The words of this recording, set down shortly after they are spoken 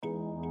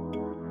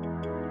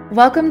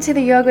Welcome to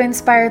the Yoga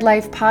Inspired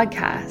Life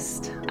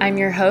podcast. I'm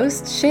your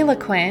host, Shayla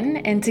Quinn,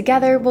 and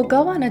together we'll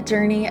go on a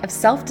journey of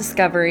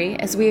self-discovery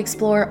as we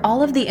explore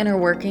all of the inner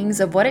workings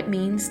of what it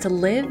means to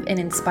live an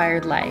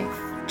inspired life.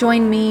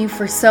 Join me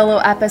for solo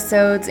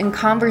episodes and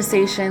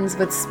conversations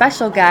with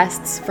special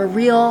guests for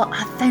real,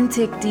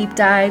 authentic deep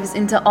dives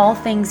into all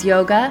things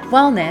yoga,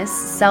 wellness,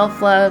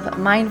 self-love,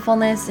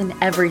 mindfulness, and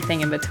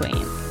everything in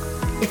between.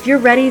 If you're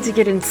ready to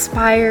get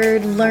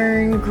inspired,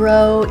 learn,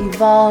 grow,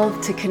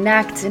 evolve, to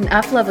connect, and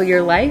up-level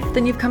your life,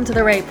 then you've come to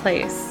the right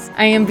place.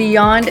 I am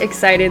beyond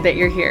excited that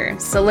you're here,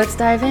 so let's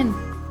dive in.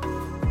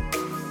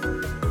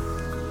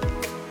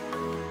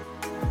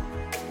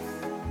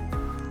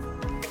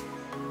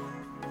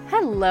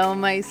 Hello,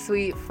 my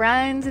sweet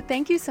friends.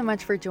 Thank you so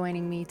much for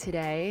joining me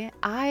today.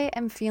 I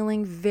am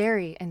feeling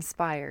very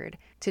inspired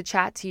to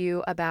chat to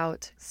you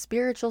about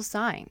spiritual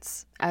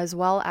signs, as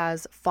well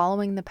as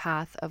following the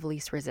path of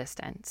least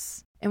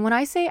resistance. And when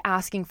I say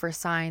asking for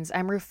signs,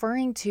 I'm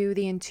referring to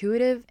the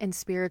intuitive and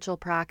spiritual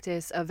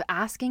practice of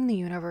asking the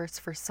universe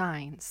for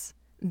signs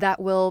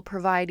that will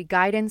provide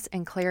guidance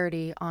and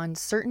clarity on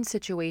certain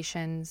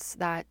situations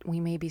that we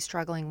may be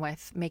struggling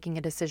with making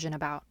a decision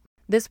about.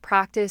 This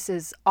practice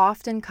is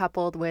often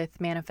coupled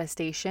with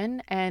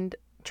manifestation, and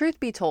truth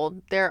be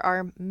told, there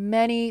are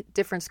many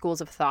different schools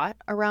of thought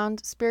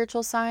around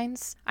spiritual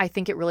signs. I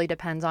think it really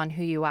depends on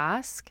who you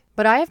ask.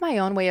 But I have my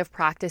own way of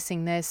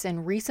practicing this,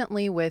 and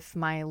recently with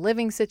my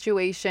living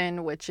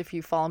situation, which if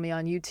you follow me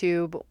on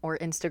YouTube or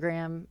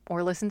Instagram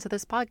or listen to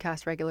this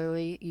podcast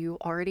regularly, you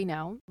already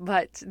know.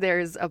 But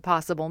there's a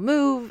possible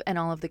move and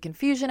all of the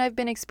confusion I've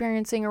been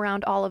experiencing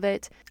around all of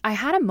it. I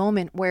had a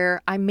moment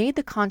where I made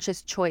the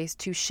conscious choice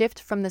to shift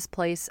from this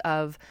place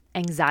of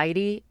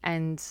anxiety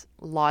and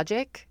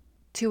logic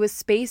to a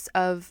space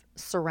of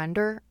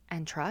surrender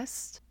and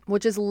trust,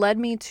 which has led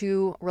me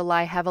to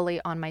rely heavily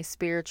on my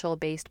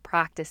spiritual-based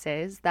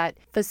practices that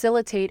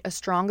facilitate a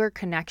stronger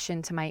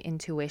connection to my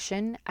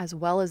intuition as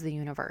well as the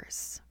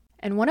universe.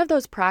 And one of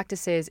those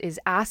practices is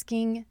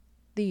asking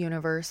the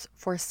universe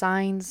for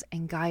signs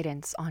and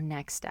guidance on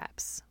next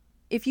steps.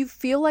 If you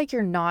feel like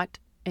you're not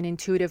an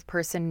intuitive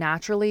person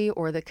naturally,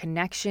 or the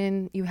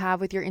connection you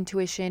have with your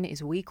intuition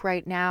is weak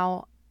right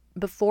now,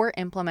 before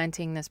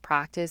implementing this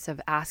practice of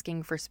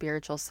asking for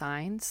spiritual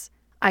signs,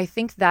 I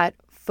think that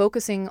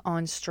focusing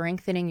on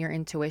strengthening your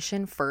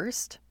intuition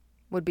first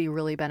would be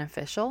really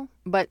beneficial.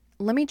 But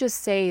let me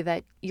just say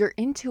that your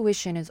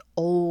intuition is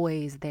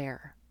always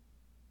there.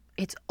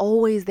 It's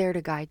always there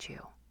to guide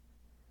you.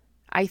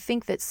 I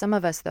think that some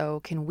of us,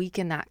 though, can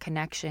weaken that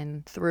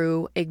connection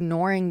through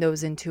ignoring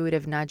those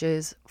intuitive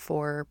nudges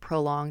for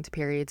prolonged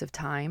periods of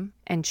time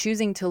and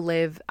choosing to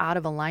live out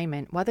of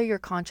alignment, whether you're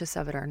conscious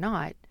of it or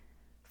not,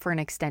 for an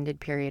extended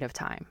period of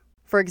time.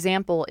 For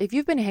example, if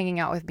you've been hanging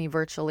out with me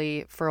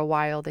virtually for a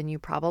while, then you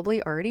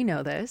probably already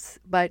know this,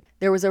 but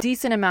there was a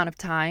decent amount of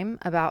time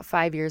about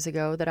 5 years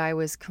ago that I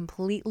was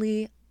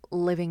completely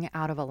living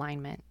out of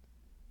alignment.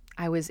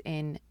 I was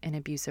in an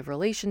abusive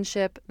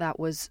relationship that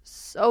was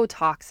so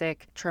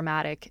toxic,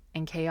 traumatic,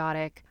 and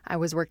chaotic. I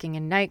was working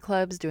in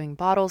nightclubs doing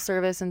bottle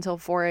service until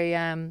 4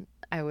 a.m.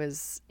 I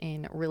was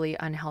in really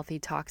unhealthy,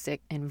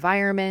 toxic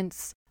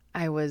environments.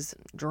 I was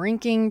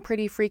drinking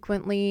pretty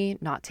frequently,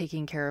 not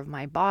taking care of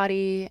my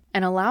body,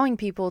 and allowing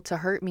people to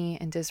hurt me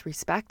and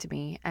disrespect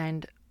me.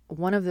 And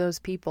one of those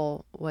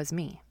people was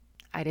me.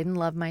 I didn't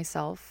love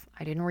myself.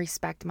 I didn't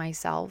respect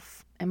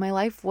myself. And my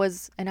life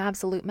was an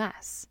absolute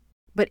mess.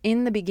 But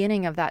in the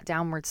beginning of that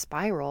downward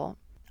spiral,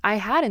 I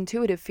had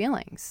intuitive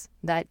feelings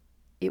that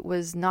it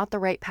was not the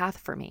right path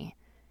for me,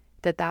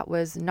 that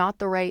was not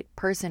the right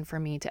person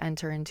for me to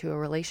enter into a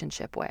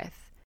relationship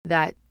with,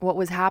 that what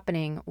was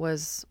happening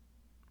was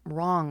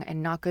wrong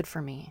and not good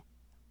for me,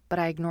 but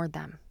I ignored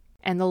them.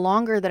 And the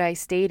longer that I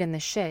stayed in the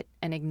shit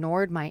and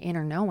ignored my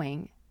inner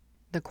knowing,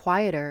 the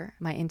quieter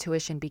my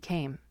intuition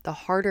became, the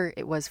harder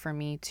it was for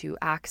me to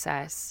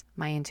access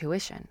my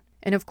intuition.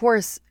 And of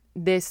course,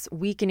 this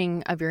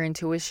weakening of your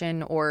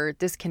intuition or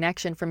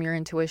disconnection from your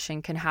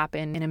intuition can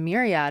happen in a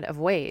myriad of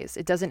ways.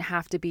 It doesn't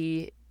have to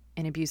be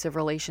an abusive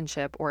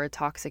relationship or a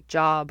toxic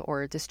job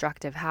or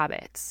destructive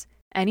habits.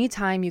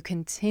 Anytime you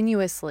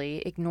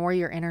continuously ignore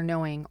your inner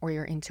knowing or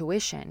your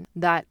intuition,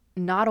 that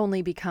not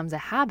only becomes a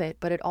habit,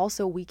 but it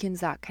also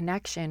weakens that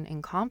connection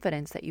and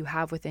confidence that you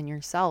have within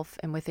yourself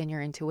and within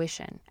your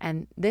intuition.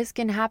 And this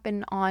can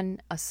happen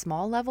on a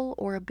small level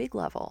or a big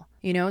level,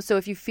 So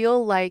if you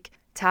feel like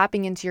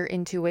tapping into your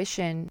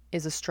intuition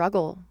is a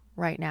struggle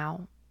right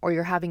now, or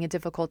you're having a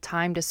difficult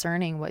time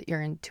discerning what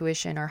your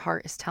intuition or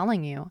heart is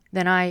telling you,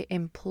 then I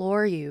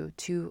implore you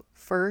to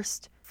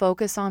first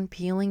focus on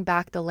peeling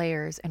back the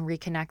layers and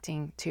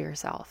reconnecting to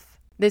yourself.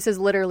 This is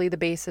literally the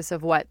basis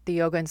of what the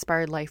Yoga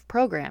Inspired Life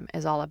program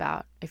is all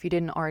about. If you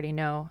didn't already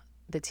know,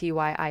 the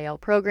TYIL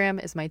program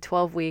is my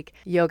 12-week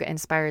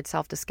yoga-inspired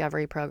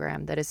self-discovery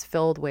program that is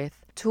filled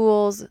with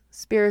tools,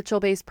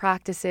 spiritual-based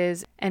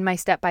practices, and my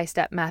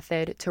step-by-step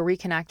method to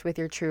reconnect with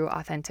your true,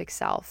 authentic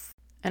self.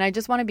 And I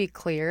just want to be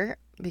clear,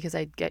 because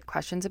I get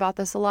questions about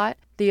this a lot.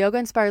 The Yoga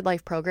Inspired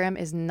Life program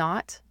is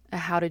not a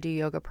how to do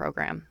yoga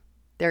program.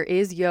 There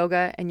is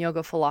yoga and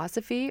yoga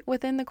philosophy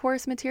within the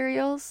course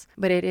materials,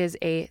 but it is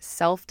a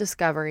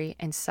self-discovery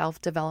and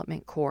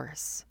self-development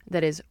course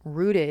that is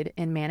rooted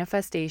in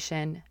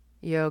manifestation,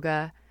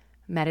 yoga,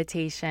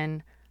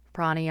 meditation,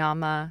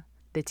 pranayama,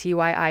 the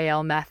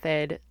TYIL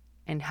method,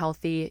 and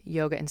healthy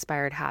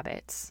yoga-inspired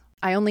habits.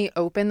 I only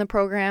open the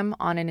program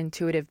on an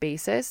intuitive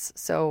basis,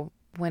 so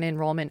when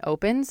enrollment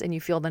opens and you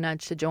feel the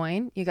nudge to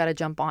join, you got to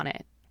jump on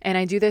it. And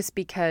I do this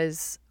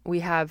because we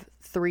have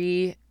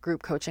 3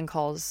 group coaching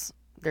calls.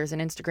 There's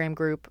an Instagram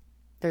group,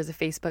 there's a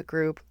Facebook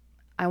group.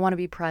 I want to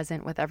be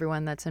present with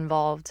everyone that's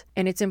involved.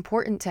 And it's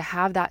important to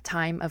have that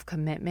time of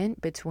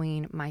commitment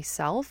between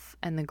myself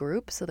and the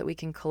group so that we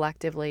can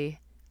collectively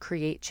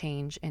create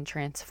change and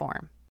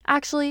transform.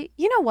 Actually,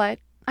 you know what?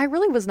 I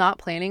really was not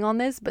planning on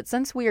this, but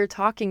since we are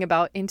talking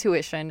about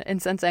intuition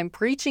and since I'm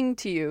preaching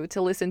to you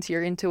to listen to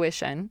your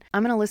intuition,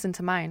 I'm going to listen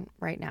to mine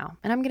right now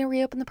and I'm going to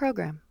reopen the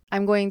program.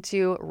 I'm going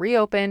to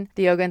reopen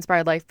the Yoga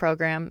Inspired Life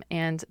program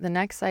and the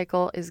next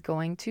cycle is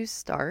going to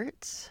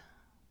start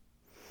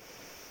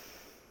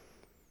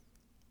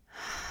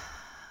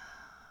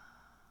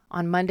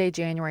on Monday,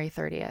 January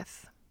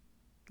 30th.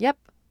 Yep,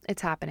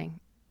 it's happening.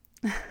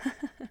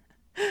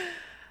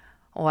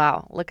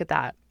 Wow, look at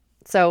that.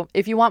 So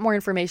if you want more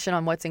information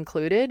on what's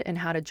included and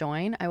how to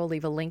join, I will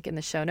leave a link in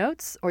the show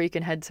notes, or you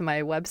can head to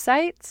my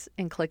website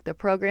and click the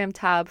program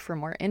tab for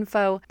more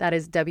info. That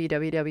is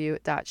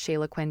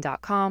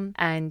www.shaylaquinn.com.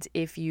 And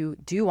if you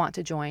do want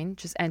to join,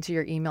 just enter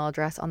your email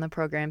address on the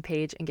program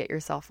page and get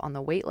yourself on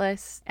the wait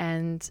list.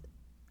 And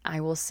I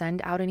will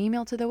send out an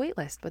email to the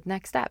waitlist with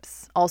next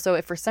steps. Also,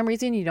 if for some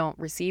reason you don't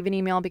receive an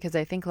email, because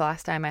I think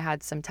last time I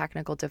had some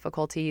technical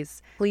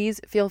difficulties, please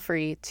feel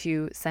free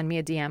to send me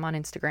a DM on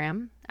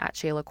Instagram at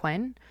Shayla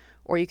Quinn,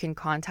 or you can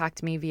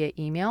contact me via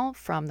email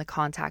from the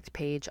contact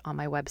page on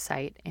my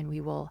website, and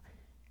we will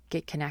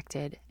get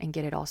connected and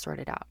get it all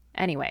sorted out.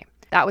 Anyway,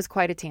 that was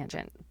quite a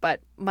tangent,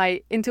 but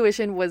my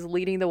intuition was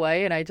leading the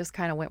way and I just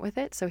kind of went with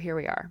it. So here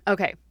we are.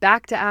 Okay,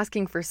 back to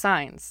asking for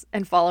signs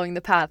and following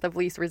the path of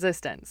least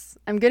resistance.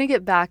 I'm going to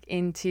get back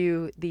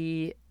into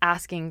the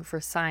asking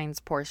for signs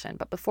portion,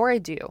 but before I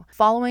do,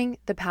 following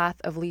the path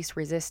of least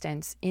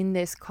resistance in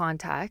this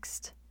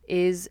context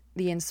is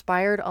the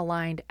inspired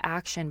aligned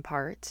action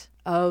part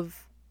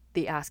of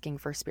the asking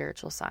for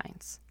spiritual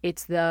signs.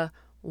 It's the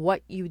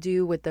what you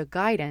do with the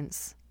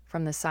guidance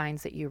from the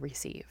signs that you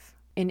receive.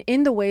 And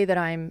in the way that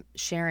I'm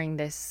sharing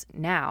this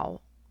now,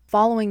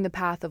 following the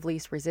path of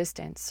least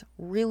resistance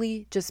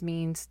really just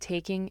means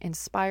taking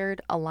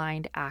inspired,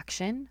 aligned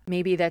action.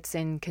 Maybe that's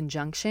in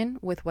conjunction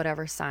with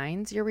whatever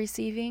signs you're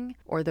receiving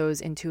or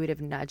those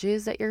intuitive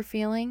nudges that you're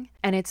feeling.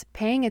 And it's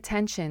paying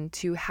attention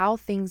to how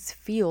things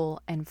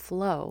feel and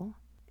flow.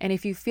 And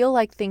if you feel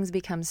like things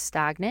become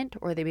stagnant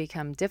or they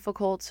become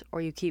difficult or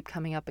you keep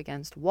coming up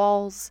against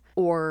walls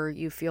or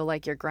you feel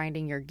like you're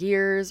grinding your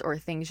gears or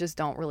things just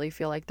don't really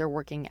feel like they're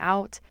working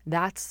out,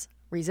 that's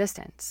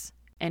resistance.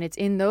 And it's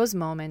in those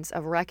moments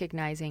of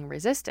recognizing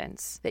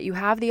resistance that you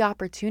have the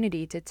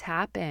opportunity to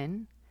tap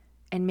in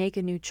and make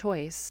a new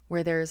choice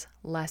where there's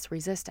less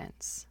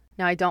resistance.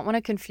 Now, I don't want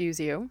to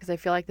confuse you because I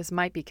feel like this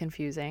might be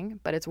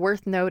confusing, but it's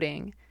worth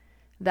noting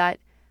that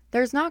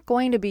there's not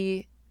going to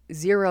be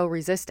zero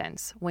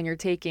resistance when you're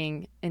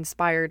taking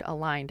inspired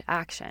aligned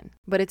action.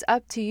 But it's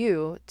up to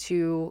you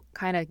to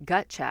kind of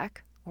gut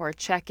check or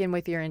check in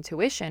with your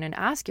intuition and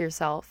ask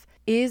yourself,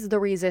 is the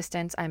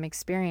resistance I'm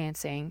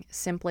experiencing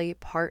simply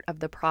part of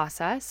the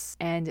process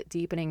and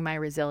deepening my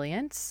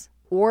resilience?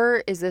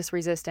 Or is this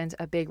resistance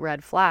a big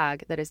red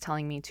flag that is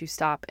telling me to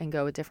stop and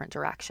go a different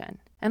direction?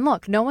 And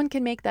look, no one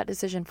can make that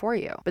decision for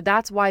you. But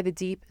that's why the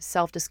deep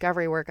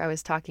self-discovery work I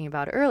was talking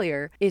about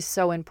earlier is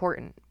so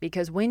important.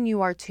 Because when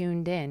you are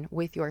tuned in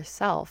with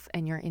yourself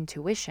and your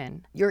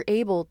intuition, you're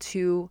able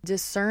to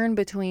discern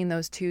between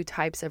those two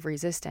types of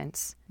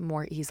resistance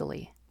more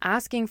easily.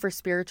 Asking for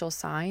spiritual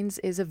signs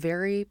is a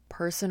very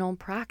personal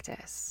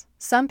practice.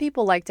 Some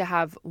people like to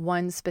have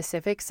one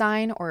specific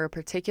sign or a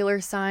particular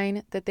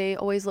sign that they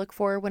always look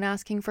for when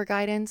asking for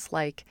guidance,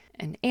 like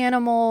an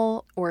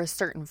animal or a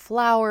certain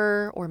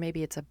flower, or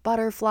maybe it's a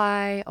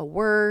butterfly, a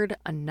word,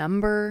 a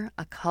number,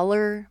 a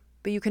color.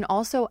 But you can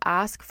also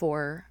ask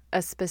for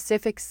a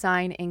specific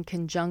sign in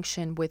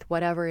conjunction with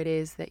whatever it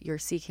is that you're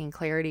seeking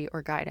clarity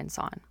or guidance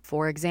on.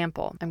 For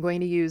example, I'm going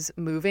to use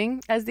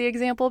moving as the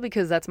example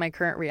because that's my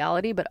current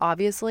reality, but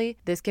obviously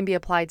this can be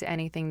applied to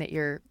anything that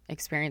you're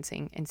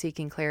experiencing and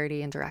seeking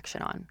clarity and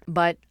direction on.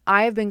 But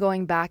I've been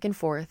going back and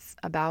forth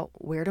about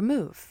where to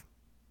move.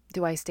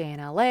 Do I stay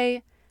in LA?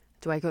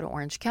 Do I go to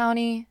Orange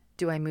County?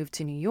 Do I move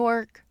to New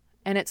York?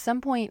 And at some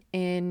point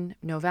in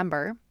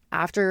November,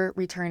 after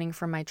returning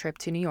from my trip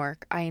to New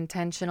York, I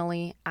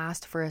intentionally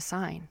asked for a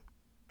sign.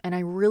 And I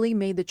really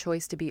made the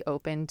choice to be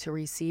open to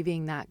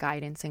receiving that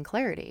guidance and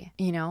clarity.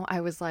 You know,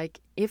 I was like,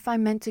 if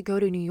I'm meant to go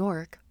to New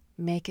York,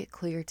 make it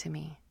clear to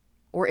me.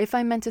 Or if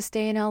I'm meant to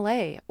stay in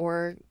LA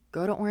or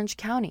go to Orange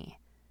County,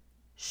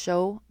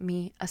 show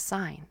me a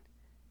sign.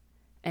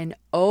 And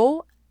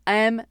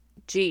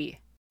OMG,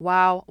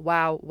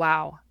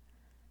 wow.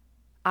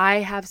 I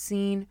have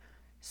seen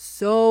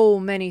so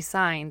many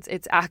signs.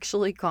 It's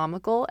actually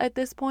comical at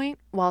this point,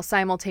 while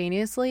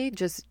simultaneously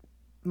just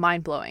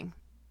mind-blowing.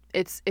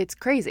 It's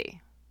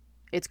crazy.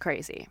 It's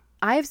crazy.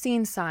 I have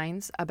seen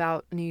signs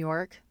about New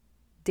York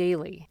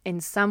daily in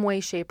some way,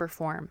 shape, or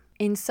form,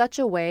 in such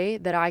a way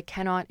that I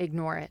cannot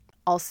ignore it.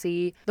 I'll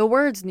see the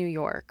words New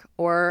York,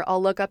 or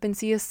I'll look up and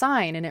see a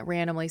sign and it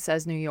randomly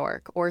says New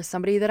York, or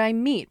somebody that I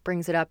meet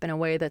brings it up in a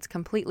way that's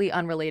completely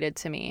unrelated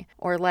to me.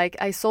 Or like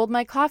I sold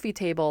my coffee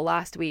table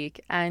last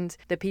week and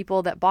the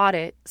people that bought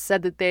it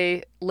said that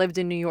they lived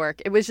in New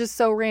York. It was just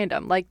so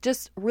random, like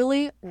just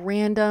really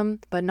random,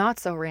 but not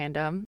so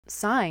random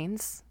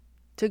signs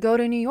to go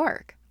to New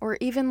York. Or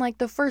even like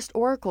the first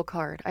Oracle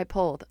card I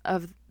pulled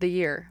of the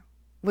year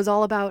was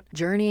all about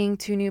journeying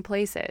to new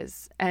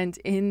places. And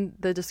in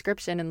the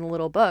description in the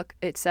little book,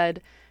 it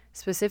said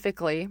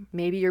specifically,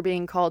 maybe you're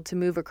being called to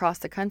move across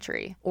the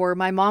country. Or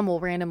my mom will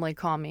randomly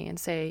call me and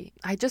say,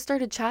 I just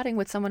started chatting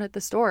with someone at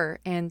the store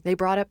and they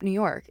brought up New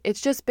York.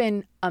 It's just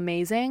been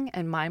amazing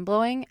and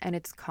mind-blowing, and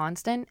it's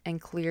constant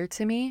and clear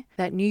to me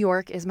that New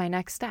York is my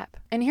next step.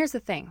 And here's the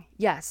thing.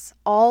 Yes,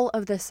 all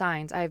of the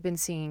signs I've been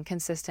seeing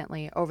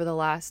consistently over the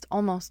last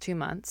almost 2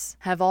 months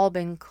have all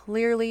been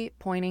clearly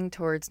pointing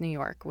towards New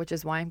York, which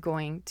is why I'm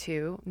going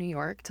to New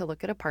York to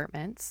look at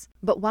apartments.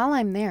 But while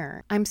I'm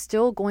there, I'm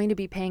still going to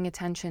be paying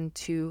attention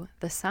to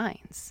the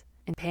signs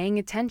and paying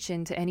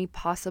attention to any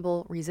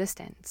possible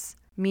resistance.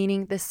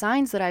 Meaning the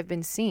signs that I've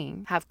been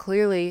seeing have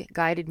clearly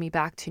guided me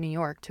back to New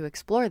York to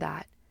explore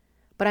that.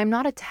 But I'm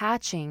not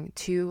attaching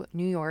to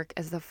New York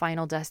as the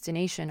final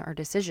destination or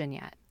decision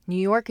yet. New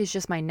York is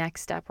just my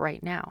next step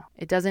right now.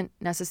 It doesn't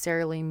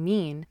necessarily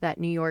mean that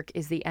New York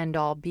is the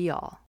end-all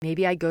be-all.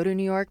 Maybe I go to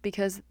New York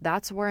because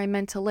that's where I'm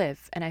meant to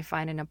live, and I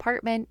find an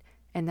apartment,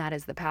 and that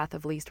is the path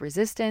of least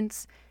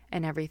resistance,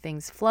 and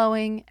everything's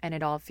flowing, and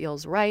it all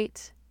feels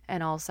right,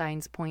 and all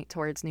signs point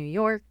towards New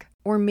York.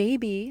 Or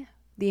maybe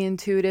the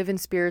intuitive and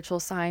spiritual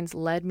signs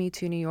led me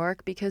to New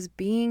York because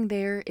being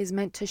there is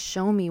meant to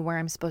show me where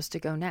I'm supposed to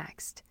go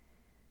next,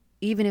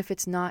 even if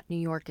it's not New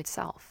York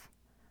itself.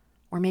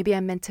 Or maybe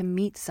I'm meant to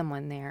meet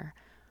someone there.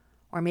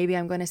 Or maybe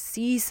I'm going to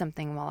see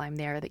something while I'm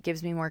there that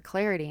gives me more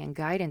clarity and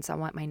guidance on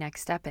what my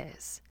next step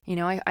is. You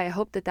know, I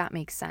hope that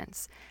makes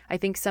sense. I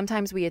think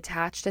sometimes we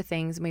attach to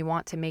things and we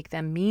want to make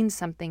them mean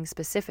something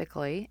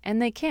specifically,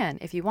 and they can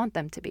if you want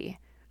them to be.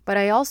 But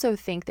I also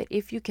think that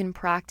if you can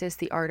practice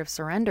the art of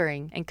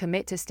surrendering and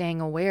commit to staying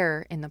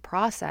aware in the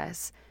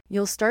process,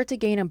 you'll start to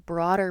gain a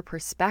broader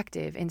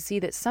perspective and see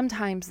that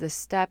sometimes the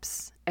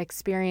steps,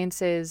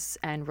 experiences,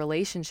 and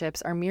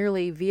relationships are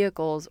merely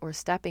vehicles or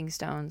stepping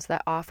stones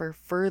that offer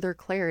further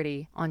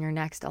clarity on your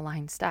next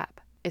aligned step.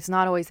 It's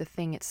not always the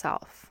thing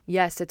itself.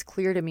 Yes, it's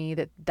clear to me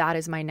that that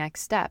is my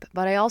next step,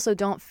 but I also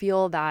don't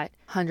feel that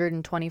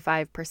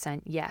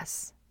 125%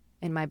 yes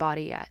in my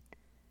body yet.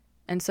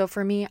 And so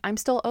for me, I'm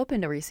still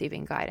open to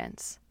receiving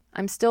guidance.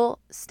 I'm still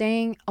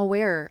staying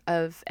aware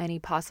of any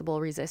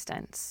possible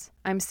resistance.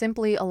 I'm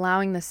simply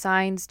allowing the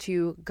signs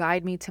to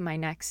guide me to my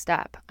next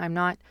step. I'm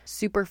not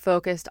super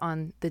focused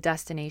on the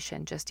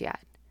destination just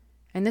yet.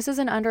 And this is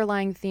an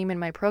underlying theme in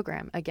my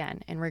program,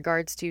 again, in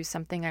regards to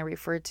something I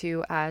refer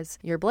to as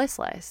your bliss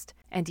list,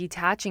 and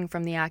detaching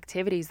from the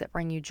activities that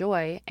bring you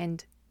joy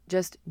and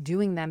just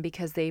doing them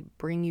because they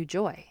bring you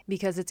joy.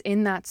 Because it's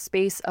in that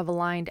space of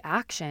aligned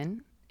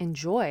action and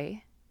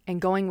joy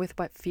and going with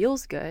what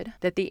feels good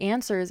that the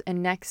answers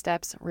and next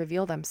steps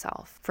reveal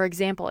themselves. For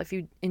example, if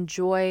you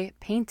enjoy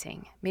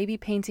painting, maybe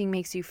painting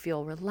makes you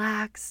feel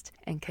relaxed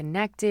and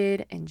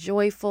connected and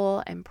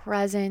joyful and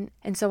present.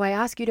 And so I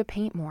ask you to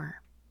paint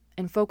more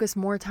and focus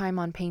more time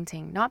on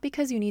painting, not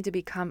because you need to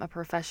become a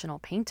professional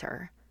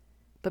painter,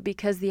 but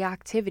because the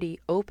activity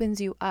opens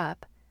you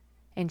up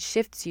and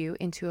shifts you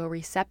into a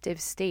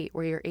receptive state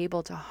where you're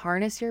able to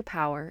harness your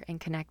power and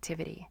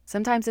connectivity.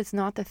 Sometimes it's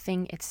not the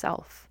thing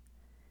itself.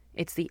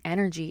 It's the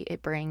energy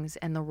it brings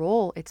and the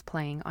role it's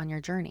playing on your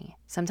journey.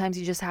 Sometimes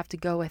you just have to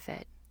go with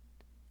it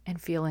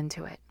and feel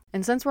into it.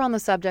 And since we're on the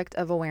subject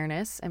of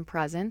awareness and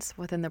presence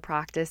within the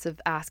practice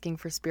of asking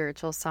for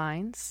spiritual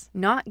signs,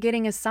 not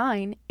getting a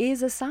sign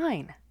is a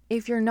sign.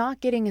 If you're not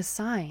getting a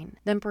sign,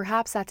 then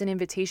perhaps that's an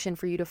invitation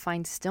for you to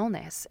find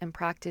stillness and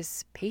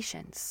practice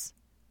patience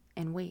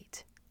and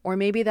wait. Or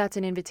maybe that's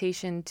an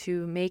invitation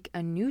to make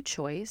a new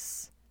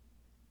choice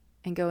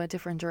and go a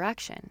different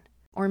direction.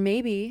 Or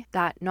maybe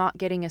that not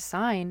getting a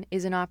sign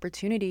is an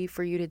opportunity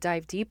for you to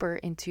dive deeper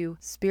into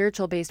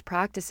spiritual-based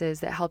practices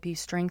that help you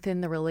strengthen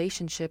the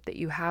relationship that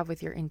you have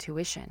with your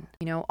intuition.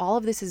 You know, all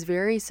of this is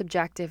very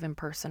subjective and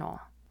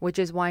personal, which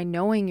is why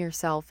knowing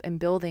yourself and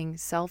building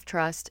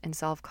self-trust and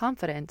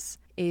self-confidence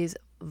is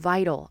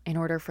vital in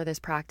order for this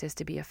practice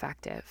to be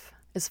effective.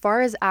 As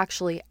far as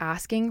actually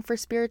asking for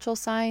spiritual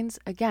signs,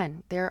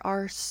 again, there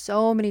are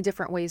so many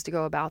different ways to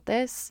go about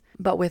this.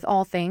 But with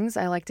all things,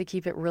 I like to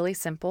keep it really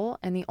simple.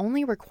 And the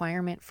only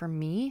requirement for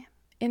me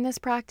in this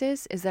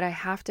practice is that I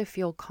have to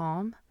feel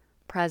calm,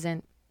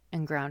 present,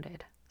 and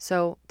grounded.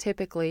 So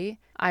typically,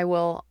 I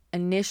will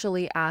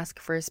initially ask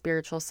for a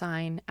spiritual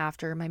sign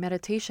after my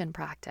meditation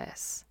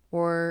practice,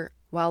 or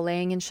while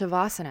laying in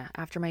Shavasana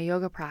after my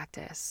yoga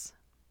practice,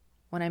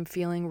 when I'm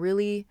feeling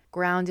really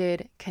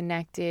grounded,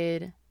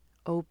 connected,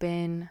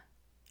 open.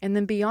 And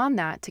then beyond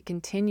that, to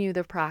continue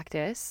the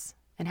practice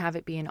and have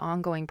it be an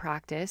ongoing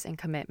practice and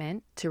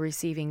commitment to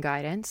receiving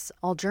guidance,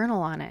 I'll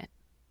journal on it.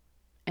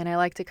 And I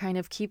like to kind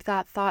of keep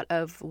that thought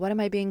of what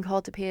am I being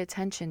called to pay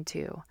attention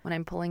to when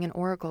I'm pulling an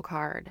oracle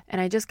card. And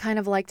I just kind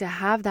of like to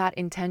have that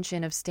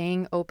intention of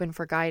staying open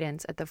for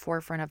guidance at the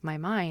forefront of my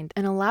mind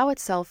and allow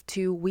itself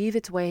to weave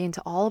its way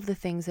into all of the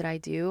things that I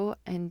do.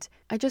 And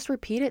I just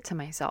repeat it to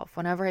myself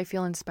whenever I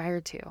feel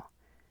inspired to.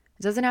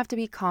 It doesn't have to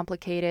be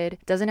complicated.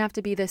 It doesn't have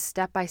to be this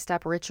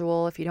step-by-step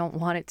ritual if you don't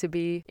want it to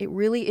be. It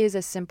really is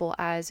as simple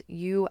as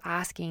you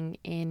asking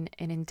in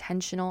an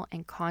intentional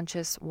and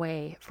conscious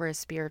way for a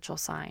spiritual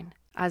sign.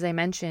 As I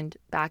mentioned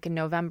back in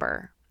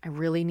November, I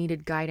really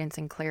needed guidance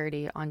and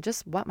clarity on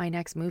just what my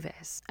next move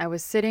is. I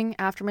was sitting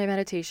after my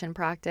meditation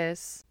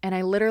practice, and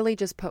I literally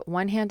just put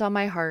one hand on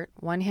my heart,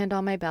 one hand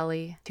on my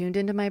belly, tuned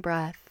into my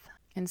breath,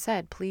 and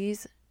said,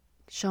 please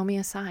show me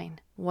a sign.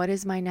 What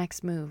is my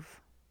next move?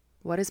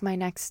 What is my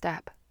next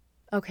step?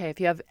 Okay, if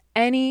you have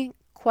any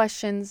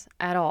questions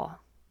at all,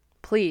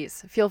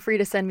 please feel free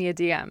to send me a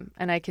DM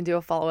and I can do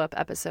a follow-up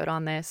episode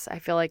on this. I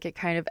feel like it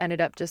kind of ended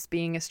up just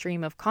being a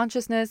stream of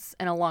consciousness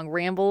and a long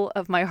ramble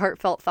of my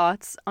heartfelt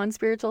thoughts on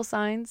spiritual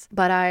signs.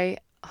 But I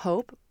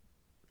hope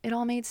it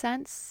all made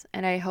sense,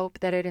 and I hope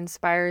that it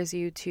inspires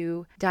you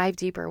to dive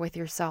deeper with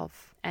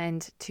yourself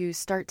and to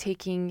start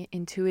taking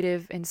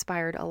intuitive,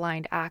 inspired,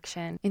 aligned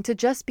action and to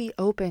just be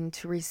open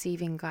to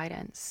receiving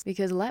guidance.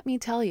 Because let me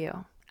tell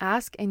you,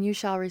 ask and you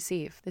shall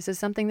receive. This is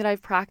something that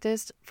I've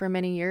practiced for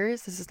many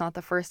years. This is not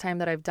the first time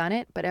that I've done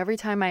it, but every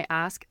time I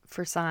ask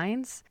for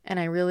signs and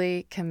I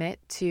really commit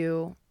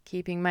to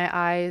keeping my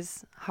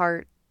eyes,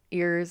 heart,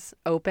 ears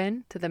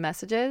open to the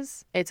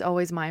messages, it's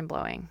always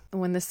mind-blowing.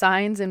 When the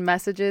signs and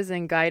messages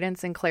and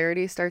guidance and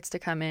clarity starts to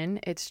come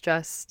in, it's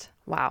just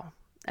wow,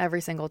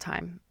 every single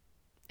time.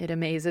 It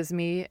amazes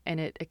me and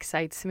it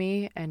excites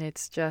me and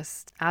it's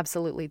just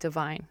absolutely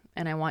divine.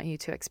 And I want you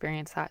to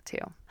experience that too.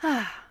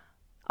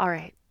 All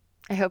right.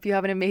 I hope you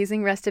have an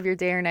amazing rest of your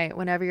day or night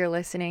whenever you're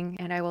listening,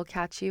 and I will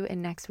catch you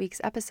in next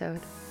week's episode.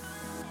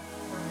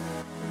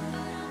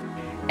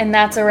 And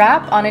that's a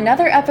wrap on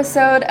another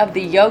episode of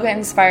the Yoga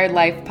Inspired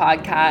Life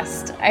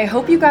podcast. I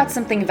hope you got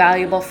something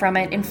valuable from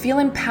it and feel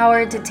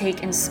empowered to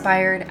take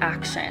inspired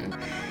action.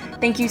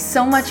 Thank you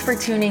so much for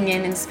tuning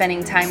in and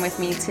spending time with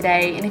me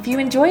today. And if you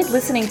enjoyed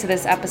listening to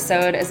this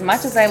episode as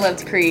much as I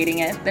loved creating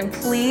it, then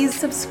please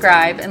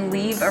subscribe and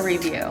leave a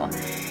review.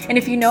 And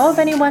if you know of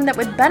anyone that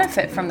would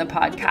benefit from the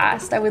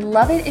podcast, I would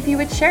love it if you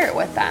would share it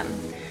with them.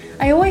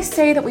 I always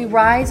say that we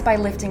rise by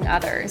lifting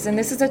others, and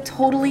this is a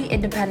totally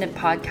independent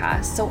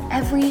podcast, so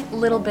every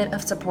little bit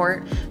of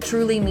support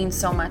truly means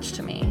so much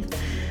to me.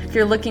 If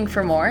you're looking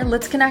for more,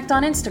 let's connect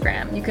on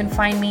Instagram. You can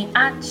find me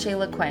at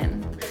Shayla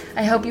Quinn.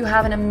 I hope you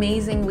have an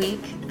amazing week.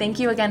 Thank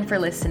you again for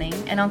listening,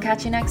 and I'll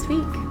catch you next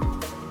week.